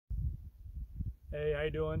Hey, how you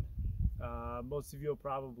doing? Most of you will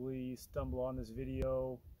probably stumble on this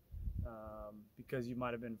video because you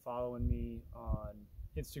might have been following me on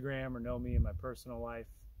Instagram or know me in my personal life.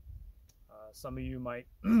 Some of you might,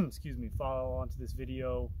 excuse me, follow onto this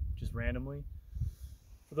video just randomly.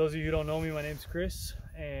 For those of you who don't know me, my name's Chris,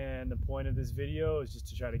 and the point of this video is just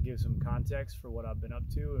to try to give some context for what I've been up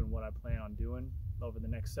to and what I plan on doing over the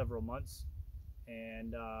next several months.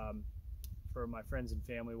 And for my friends and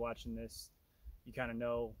family watching this, you kind of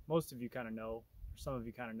know, most of you kind of know, or some of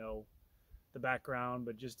you kind of know the background,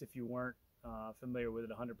 but just if you weren't familiar with it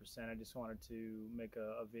 100%, I just wanted to make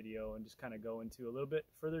a video and just kind of go into a little bit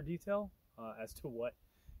further detail as to what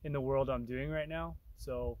in the world I'm doing right now.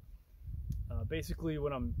 So basically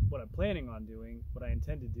what I'm planning on doing, what I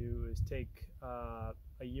intend to do is take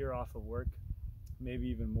a year off of work, maybe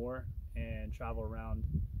even more, and travel around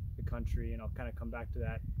the country, and I'll kind of come back to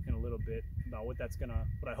that in a little bit about what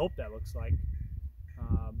I hope that looks like.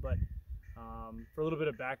 But for a little bit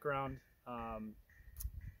of background,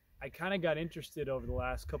 I kind of got interested over the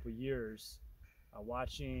last couple years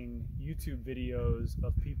watching YouTube videos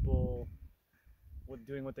of people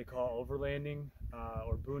doing what they call overlanding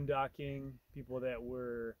or boondocking, people that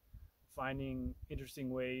were finding interesting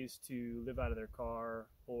ways to live out of their car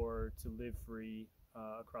or to live free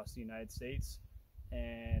across the United States.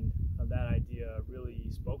 And that idea really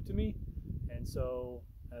spoke to me. And so,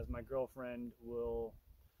 as my girlfriend will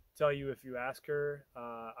tell you if you ask her,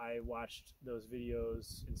 I watched those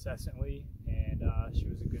videos incessantly, and she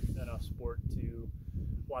was a good enough sport to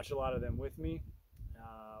watch a lot of them with me.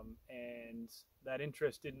 And that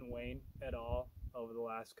interest didn't wane at all over the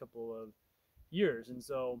last couple of years. And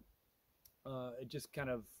so it just kind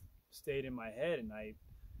of stayed in my head, and I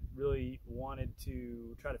really wanted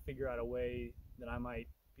to try to figure out a way that I might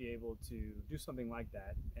be able to do something like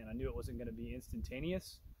that. And I knew it wasn't going to be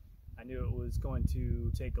instantaneous. I knew it was going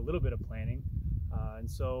to take a little bit of planning. And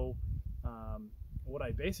so what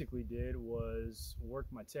I basically did was work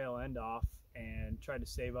my tail end off and try to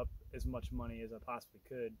save up as much money as I possibly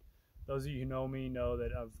could. Those of you who know me know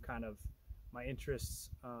that my interests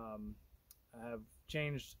have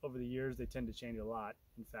changed over the years. They tend to change a lot,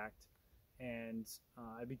 in fact. And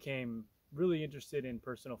I became really interested in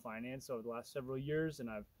personal finance over the last several years, and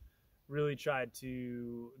I've really tried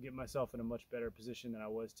to get myself in a much better position than I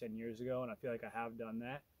was 10 years ago, and I feel like I have done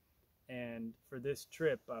that. And for this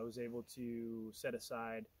trip, I was able to set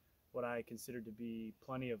aside what I considered to be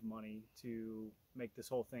plenty of money to make this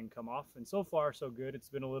whole thing come off. And so far, so good. It's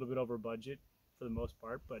been a little bit over budget for the most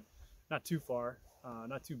part, but not too far,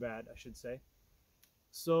 not too bad, I should say.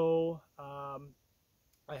 So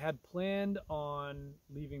I had planned on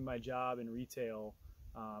leaving my job in retail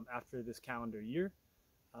after this calendar year.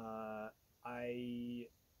 I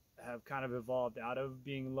have kind of evolved out of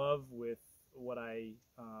being in love with what I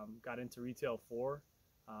got into retail for.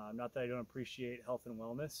 Not that I don't appreciate health and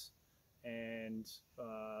wellness and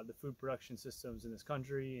the food production systems in this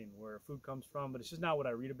country and where food comes from, but it's just not what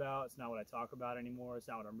I read about. It's not what I talk about anymore. It's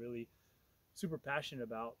not what I'm really super passionate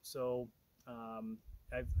about. So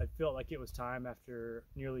I felt like it was time after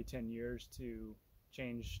nearly 10 years to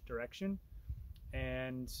change direction.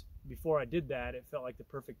 And before I did that, it felt like the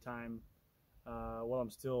perfect time while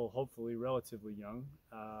I'm still hopefully relatively young.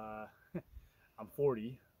 I'm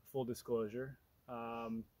 40, full disclosure.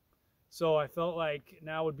 So I felt like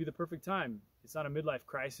now would be the perfect time. It's not a midlife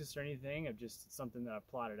crisis or anything. It's something that I've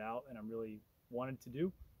plotted out and I'm really wanted to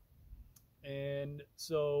do. And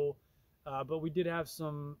so, but we did have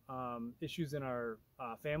some issues in our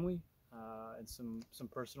family and some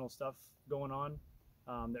personal stuff going on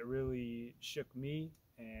that really shook me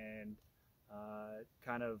and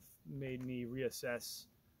kind of made me reassess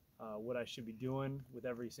what I should be doing with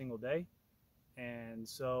every single day. And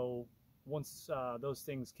so once those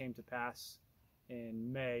things came to pass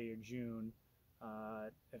in May or June,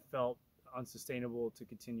 it felt unsustainable to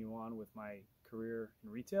continue on with my career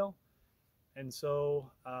in retail. And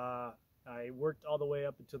so I worked all the way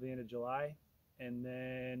up until the end of July, and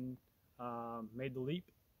then made the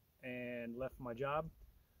leap and left my job.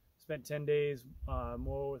 Spent 10 days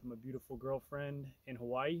more with my beautiful girlfriend in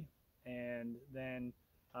Hawaii, and then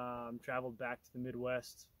traveled back to the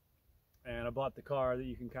Midwest. And I bought the car that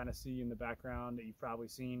you can kind of see in the background that you've probably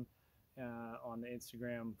seen on the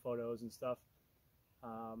Instagram photos and stuff.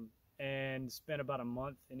 And spent about a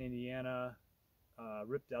month in Indiana,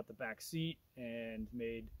 ripped out the back seat and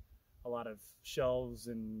made a lot of shelves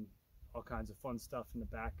and all kinds of fun stuff in the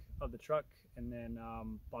back of the truck. And then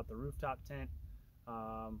bought the rooftop tent,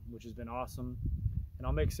 which has been awesome. And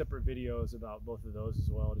I'll make separate videos about both of those as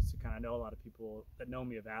well, just to kind of know. A lot of people that know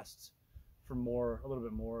me have asked for a little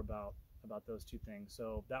bit more about about those two things.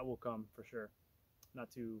 So that will come for sure, not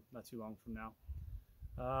too long from now.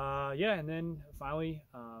 Yeah, and then finally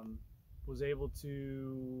was able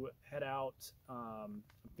to head out. I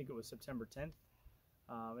think it was September 10th,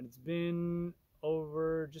 and it's been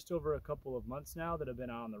just over a couple of months now that I've been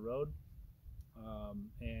out on the road,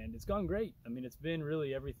 and it's gone great. I mean, it's been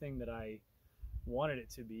really everything that I wanted it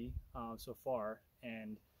to be so far.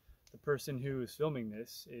 And the person who is filming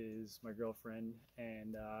this is my girlfriend,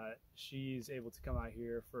 and she's able to come out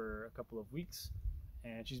here for a couple of weeks,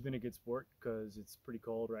 and she's been a good sport because it's pretty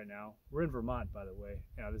cold right now. We're in Vermont, by the way.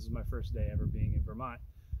 Yeah, this is my first day ever being in Vermont.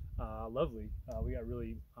 Lovely. We got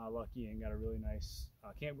really lucky and got a really nice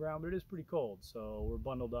campground, but it is pretty cold, so we're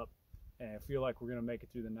bundled up and I feel like we're gonna make it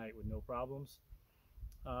through the night with no problems.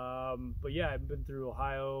 But yeah, I've been through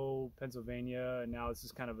Ohio, Pennsylvania, and now this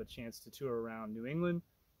is kind of a chance to tour around New England.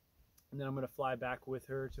 And then I'm going to fly back with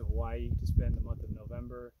her to Hawaii to spend the month of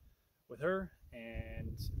November with her.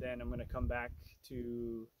 And then I'm going to come back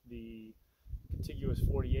to the contiguous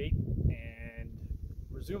 48 and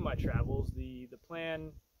resume my travels. The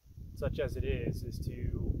plan, such as it is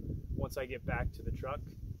to, once I get back to the truck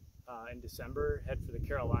in December, head for the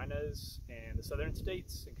Carolinas and the southern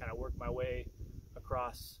states and kind of work my way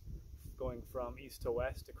across, going from east to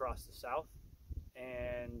west across the south.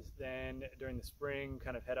 And then during the spring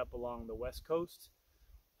kind of head up along the west coast,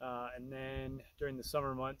 and then during the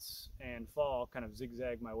summer months and fall kind of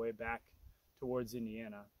zigzag my way back towards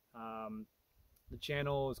Indiana. The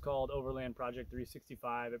channel is called Overland Project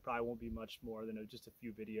 365. It probably won't be much more than just a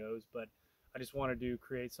few videos, but I just wanted to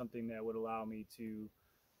create something that would allow me to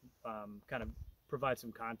kind of provide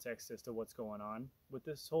some context as to what's going on with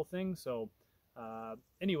this whole thing. So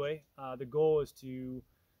anyway, the goal is to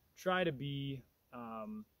try to be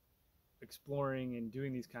exploring and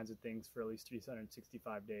doing these kinds of things for at least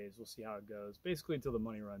 365 days. We'll see how it goes. Basically until the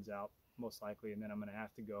money runs out, most likely, and then I'm going to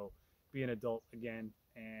have to go be an adult again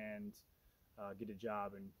and get a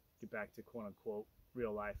job and get back to quote-unquote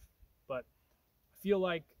real life. But I feel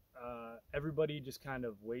like everybody just kind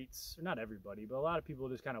of waits, or not everybody, but a lot of people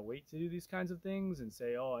just kind of wait to do these kinds of things and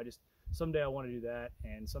say, oh, someday I want to do that,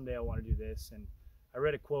 and someday I want to do this. And I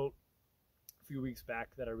read a quote a few weeks back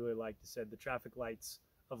that I really liked. It said, the traffic lights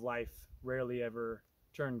of life rarely ever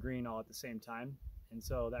turn green all at the same time. And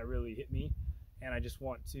so that really hit me, and I just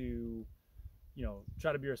want to, you know,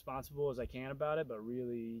 try to be responsible as I can about it, but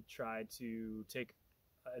really try to take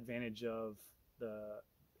advantage of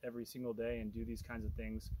every single day and do these kinds of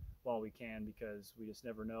things while we can, because we just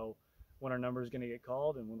never know when our number is going to get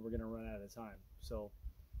called and when we're going to run out of time. So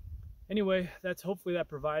anyway, hopefully that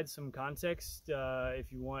provides some context.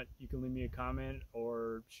 If you want, you can leave me a comment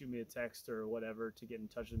or shoot me a text or whatever to get in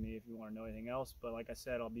touch with me if you want to know anything else. But like I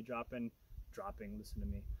said, I'll be listen to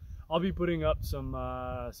me. I'll be putting up some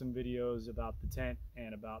videos about the tent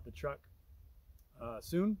and about the truck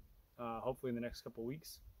soon, hopefully in the next couple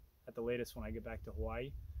weeks at the latest when I get back to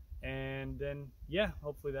Hawaii. And then, yeah,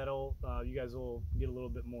 hopefully that'll, you guys will get a little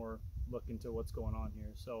bit more look into what's going on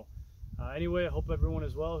here. So anyway, I hope everyone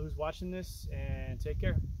is well who's watching this, and take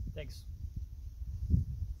care. Thanks.